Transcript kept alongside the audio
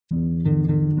Emmanuel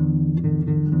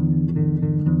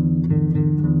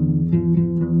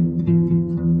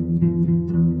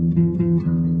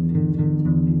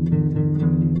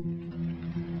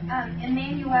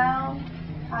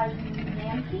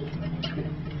Poznanski.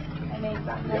 I may have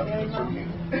gotten that very wrong.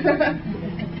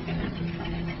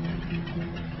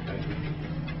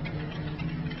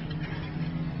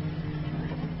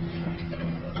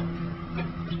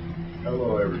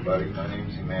 Hello everybody, my name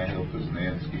is Manny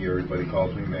Poznanski. Everybody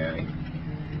calls me Manny.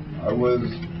 I was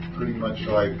pretty much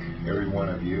like every one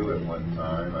of you at one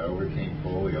time. I overcame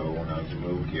polio when I was a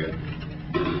little kid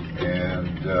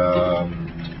and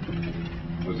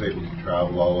was able to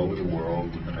travel all over the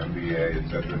world with an MBA,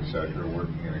 etc.,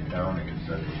 working in accounting,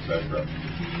 etc.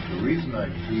 The reason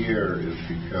I'm here is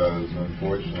because,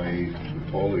 unfortunately,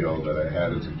 the polio that I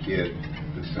had as a kid,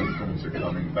 the symptoms are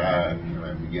coming back, and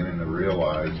I'm beginning to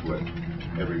realize what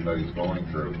everybody's going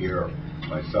through here.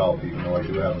 Myself, even though I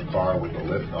do have a car with a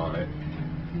lift on it,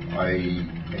 I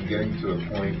am getting to a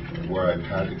point where I've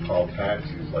had to call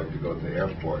taxis, like to go to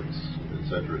airports,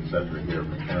 etc., here at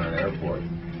McCarran Airport.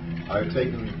 I've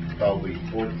taken probably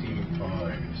 14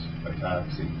 times a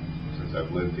taxi since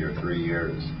I've lived here 3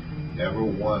 years. Never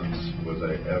once was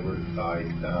I ever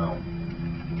tied down.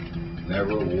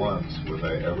 Never once was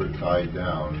I ever tied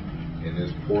down in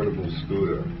this portable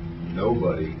scooter.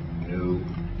 Nobody knew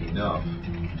enough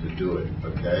to do it,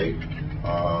 okay?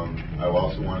 I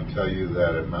also want to tell you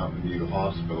that at Mountain View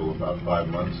Hospital about 5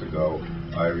 months ago,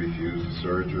 I refused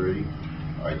surgery.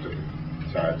 I took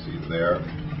a taxi there,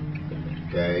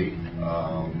 okay?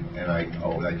 And I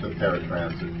took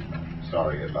paratransit,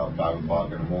 sorry, about 5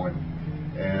 o'clock in the morning.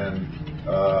 And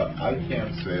I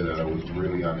can't say that I was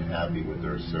really unhappy with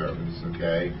their service,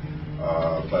 okay?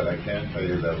 But I can tell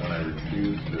you that when I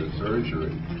refused the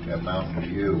surgery at Mountain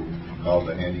View, called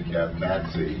the Handicap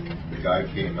taxi, the guy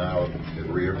came out, the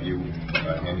rear view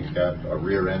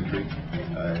rear entry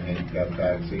handicap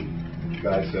taxi. The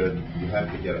guy said, you have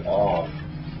to get off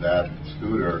that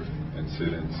scooter and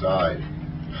sit inside.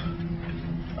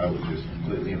 I was just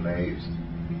completely amazed.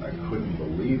 I couldn't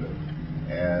believe it.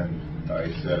 And I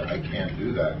said, I can't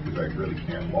do that because I really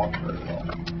can't walk very well.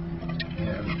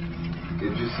 And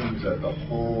it just seems that the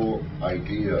whole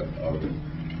idea of the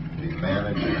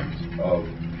management of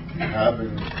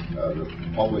having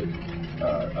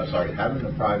having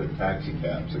the private taxi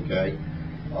cabs, okay,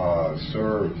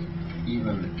 serve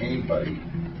even anybody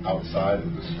outside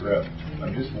of the strip.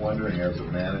 I'm just wondering, as a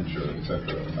manager,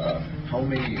 etc., how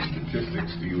many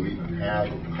statistics do you even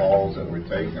have of calls that were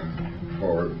taken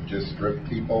for just strip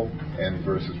people and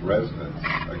versus residents,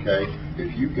 okay?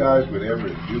 If you guys would ever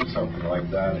do something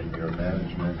like that in your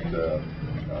management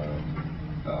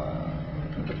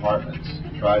departments,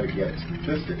 try to get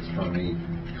statistics from the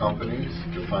companies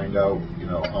to find out, you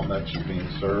know, how much is being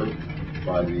served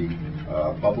by the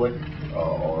public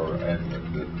and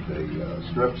the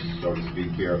strips, so to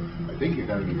speak here. I think you're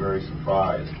going to be very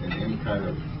surprised in any kind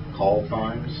of call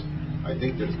times. I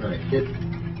think that's going to hit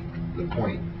the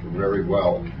point very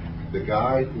well. The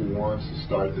guy who wants to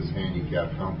start this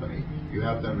handicap company, you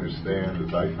have to understand,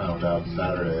 as I found out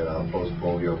Saturday at our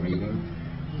post-polio meeting,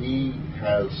 he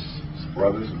has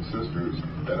brothers and sisters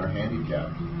that are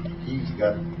handicapped. He's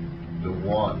got the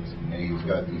want, and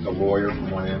he's a lawyer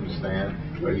from what I understand,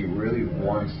 but he really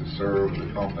wants to serve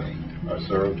the company or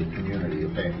serve the community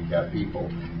of handicapped people.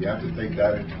 You have to take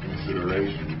that into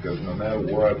consideration, because no matter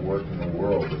where I've worked in the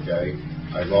world, okay,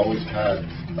 I've always had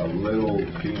a little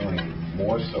feeling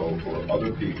more so for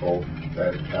other people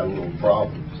that had little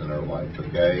problems in their life,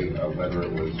 okay, whether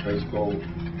it was physical,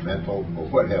 mental, or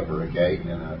whatever, okay, in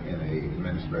a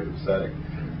administrative setting.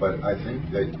 But I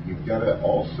think that you've got to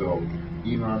also,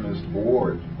 even on this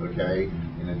board, okay,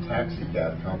 in the taxi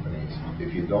cab companies,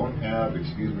 if you don't have,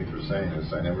 excuse me for saying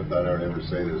this, I never thought I would ever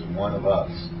say this, one of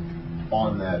us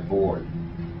on that board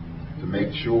to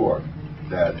make sure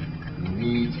that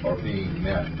needs are being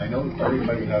met. I know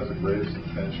everybody has the greatest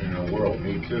intention in the world,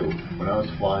 me too. When I was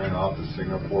flying off to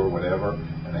Singapore, whatever,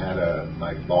 and had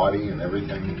my body and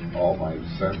everything, all my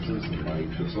senses and my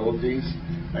facilities,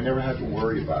 I never had to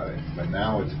worry about it. But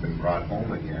now it's been brought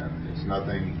home again. It's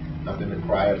nothing to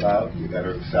cry about. You got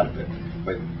to accept it.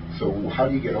 But so how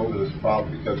do you get over this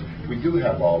problem? Because we do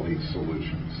have all these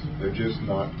solutions. They're just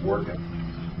not working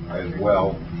as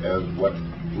well as what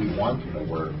we want them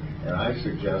to work. And I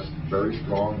suggest very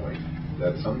strongly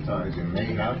that sometimes you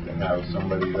may have to have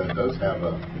somebody that does have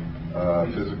a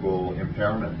physical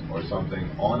impairment or something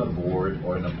on a board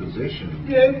or in a position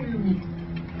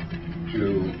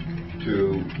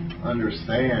to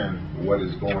understand what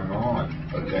is going on,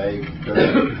 okay?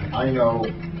 Because I know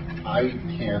I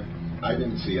can't I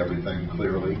didn't see everything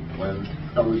clearly when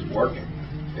I was working.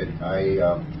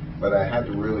 But I had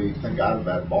to really think out of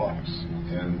that box,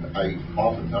 and I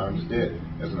oftentimes did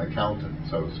as an accountant,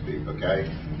 so to speak. Okay,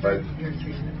 but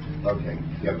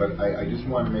I just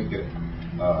want to make it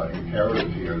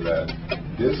imperative here that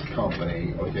this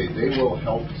company, okay, they will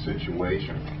help the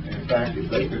situation. In fact, if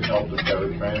they could help the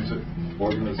paratransit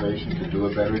organization to do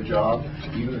a better job,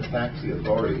 even the taxi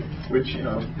authority, which, you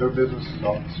know, their business is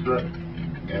off the strip.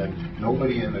 And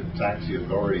nobody in the taxi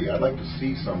authority, I'd like to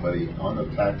see somebody on the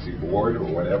taxi board or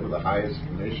whatever, the highest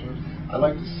commission. I'd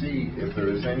like to see if there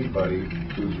is anybody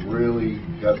who's really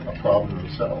got a problem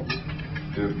themselves.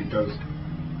 Because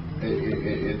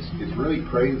it's really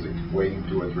crazy waiting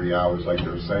 2 or 3 hours, like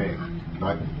they're saying,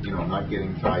 not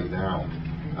getting tied down.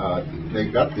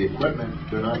 They've got the equipment,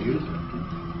 they're not using it.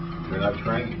 They're not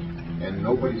trained, and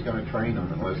nobody's going to train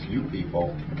them unless you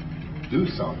people do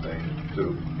something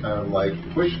to kind of like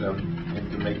push them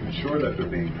into making sure that they're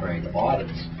being trained.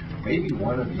 Audits. Maybe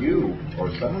one of you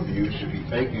or some of you should be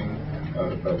taking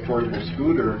a portable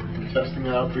scooter and testing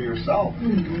it out for yourself.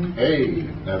 Mm-hmm. Hey,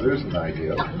 now there's an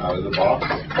idea out of the box.